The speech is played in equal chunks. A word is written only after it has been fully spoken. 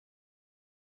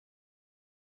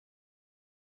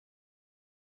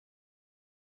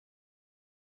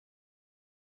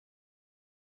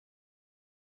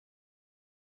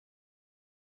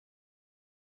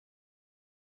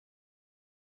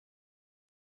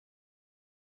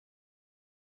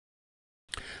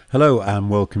Hello and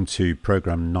welcome to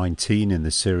program 19 in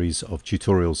the series of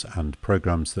tutorials and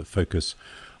programs that focus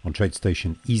on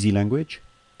TradeStation EasyLanguage.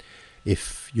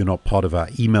 If you're not part of our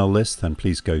email list, then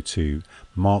please go to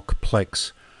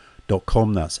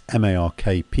markplex.com. That's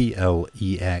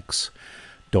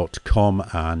markplex.com,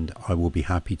 and I will be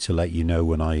happy to let you know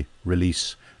when I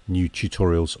release new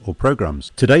tutorials or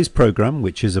programs. Today's program,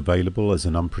 which is available as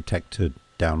an unprotected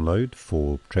download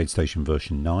for TradeStation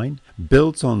version 9,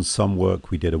 builds on some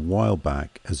work we did a while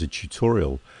back as a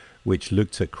tutorial which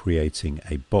looked at creating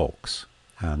a box.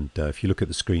 And if you look at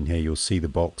the screen here, you'll see the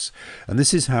box, and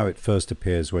this is how it first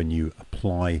appears when you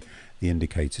apply the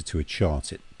indicator to a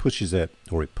chart. It pushes it,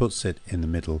 or it puts it in the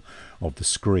middle of the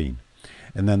screen.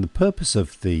 And then the purpose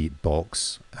of the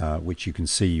box, which you can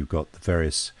see, you've got the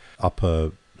various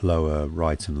upper, lower,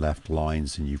 right and left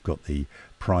lines, and you've got the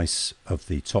price of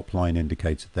the top line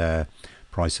indicated there,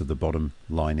 price of the bottom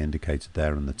line indicated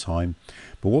there, and the time.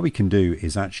 But what we can do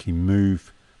is actually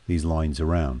move these lines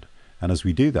around, and as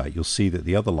we do that, you'll see that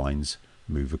the other lines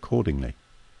move accordingly.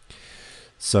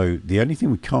 So the only thing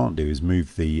we can't do is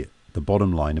move the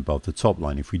bottom line above the top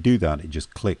line. If we do that, it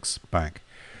just clicks back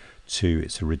to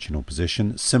its original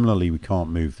position. Similarly, we can't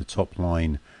move the top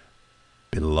line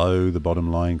below the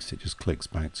bottom line because it just clicks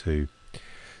back to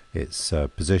its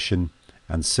position.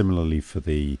 And similarly for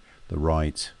the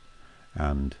right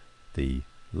and the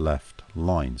left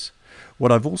lines.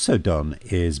 What I've also done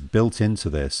is built into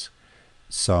this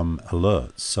some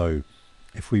alerts. So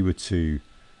if we were to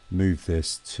move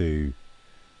this to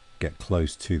get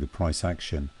close to the price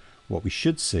action, what we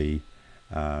should see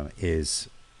is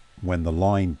when the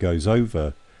line goes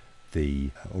over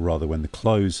or rather when the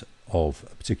close of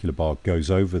a particular bar goes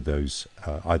over those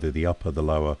either the upper, the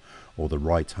lower, or the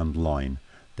right hand line,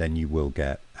 then you will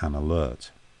get an alert.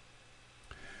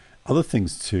 Other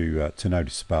things to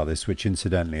notice about this, which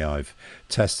incidentally I've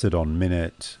tested on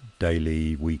minute,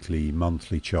 daily, weekly,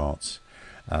 monthly charts.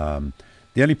 The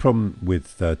only problem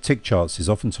with tick charts is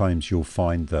oftentimes you'll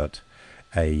find that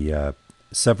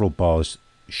several bars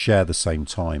share the same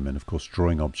time, and of course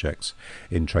drawing objects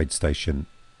in TradeStation,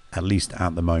 at least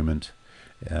at the moment,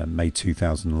 May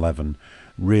 2011,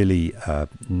 really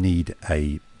need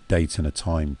a date and a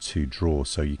time to draw,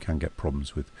 so you can get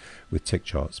problems with tick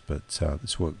charts, but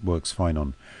this works fine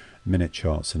on minute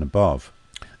charts and above.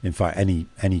 In fact, any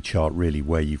chart really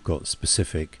where you've got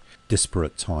specific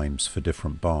disparate times for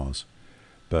different bars.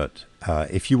 But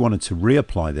if you wanted to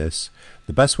reapply this,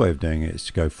 the best way of doing it is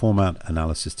to go Format,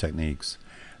 Analysis Techniques,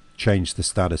 change the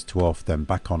status to off, then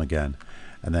back on again,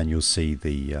 and then you'll see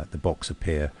the box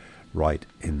appear right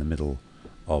in the middle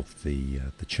of the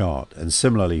chart. And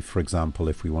similarly, for example,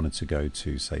 if we wanted to go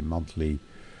to say a monthly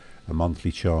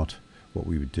chart, what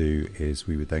we would do is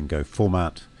we would then go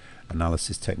Format,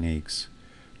 Analysis Techniques,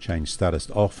 change status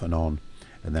off and on,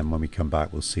 and then when we come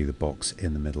back we'll see the box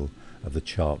in the middle of the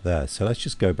chart there. So let's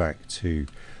just go back to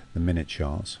the minute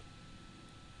charts,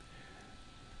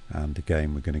 and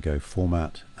again we're going to go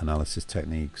Format, Analysis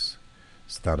Techniques,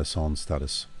 status on,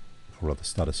 status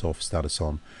off, status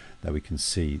on. There we can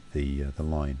see the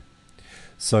line.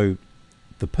 So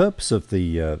the purpose of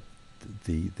the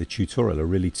tutorial are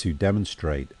really to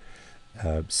demonstrate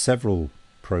several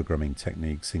programming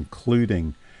techniques,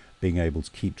 including being able to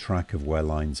keep track of where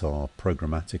lines are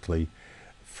programmatically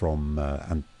from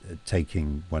and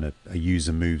taking when a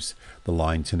user moves the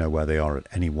line to know where they are at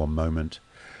any one moment.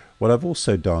 What I've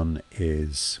also done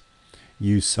is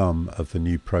use some of the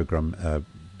new program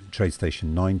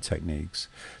TradeStation 9 techniques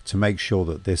to make sure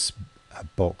that this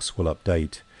box will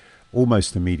update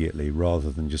almost immediately rather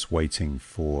than just waiting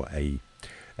for a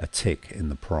tick in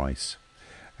the price.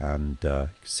 And you can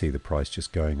see the price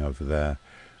just going over there.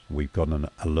 We've got an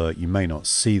alert. You may not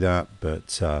see that,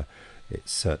 but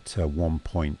it's at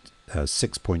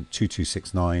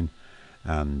 6.2269,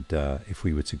 and if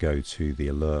we were to go to the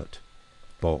alert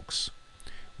box,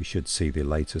 we should see the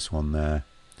latest one there.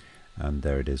 And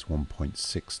there it is,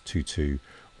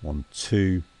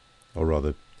 1.62212, or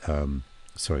rather,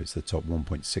 sorry, it's the top,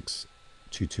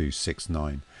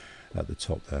 1.62269 at the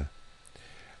top there.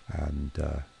 And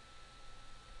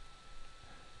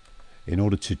in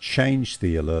order to change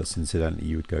the alerts, incidentally,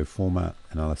 you would go Format,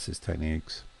 Analysis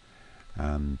Techniques,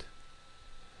 and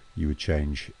you would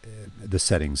change the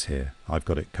settings here. I've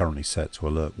got it currently set to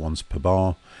alert once per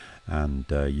bar, and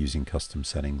using custom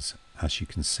settings, as you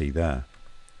can see there.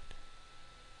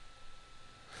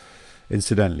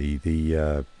 Incidentally,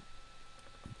 the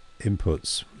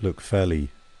inputs look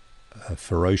fairly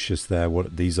ferocious there.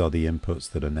 These are the inputs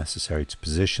that are necessary to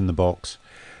position the box,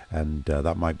 and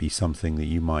that might be something that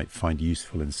you might find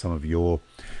useful in some of your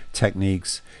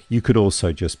techniques. You could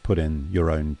also just put in your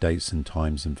own dates and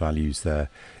times and values there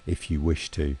if you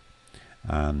wish to,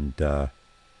 and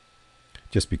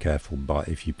just be careful, but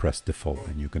if you press default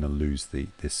then you're going to lose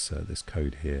this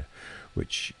code here,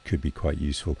 which could be quite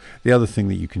useful. The other thing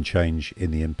that you can change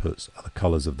in the inputs are the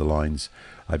colors of the lines.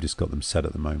 I've just got them set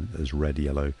at the moment as red,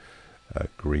 yellow,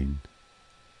 green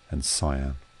and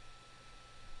cyan.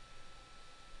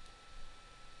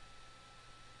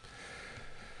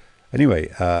 Anyway,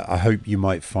 I hope you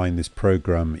might find this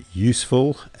program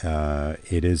useful.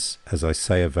 It is, as I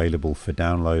say, available for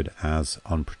download as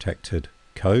unprotected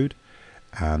code,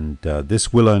 and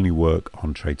this will only work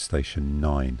on TradeStation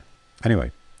 9.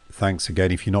 Anyway, thanks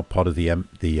again. If you're not part of the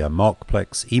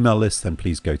Markplex email list, then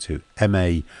please go to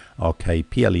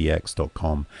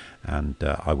markplex.com, and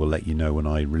I will let you know when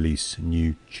I release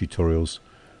new tutorials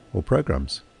or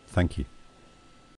programs. Thank you.